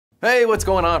Hey, what's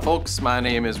going on, folks? My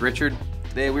name is Richard.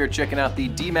 Today we are checking out the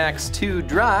Deemax 2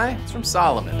 Dry. It's from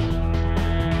Salomon.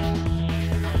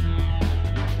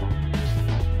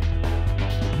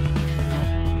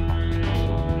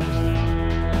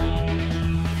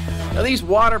 Now, these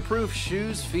waterproof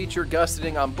shoes feature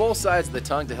gusseting on both sides of the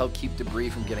tongue to help keep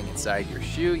debris from getting inside your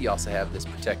shoe. You also have this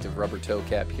protective rubber toe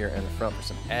cap here in the front for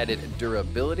some added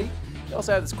durability. You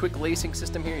also have this quick lacing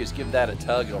system here. You just give that a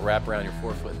tug, it'll wrap around your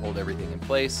forefoot and hold everything in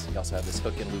place. You also have this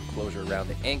hook and loop closure around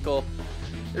the ankle.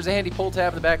 There's a handy pull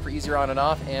tab in the back for easier on and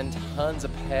off, and tons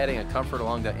of padding and comfort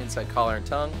along the inside collar and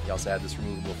tongue. You also have this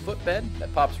removable footbed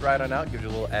that pops right on out, gives you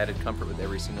a little added comfort with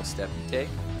every single step you take.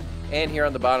 And here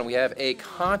on the bottom we have a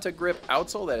Conta grip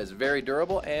outsole that is very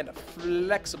durable and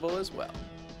flexible as well.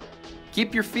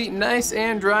 Keep your feet nice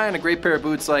and dry in a great pair of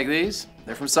boots like these.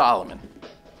 They're from Salomon.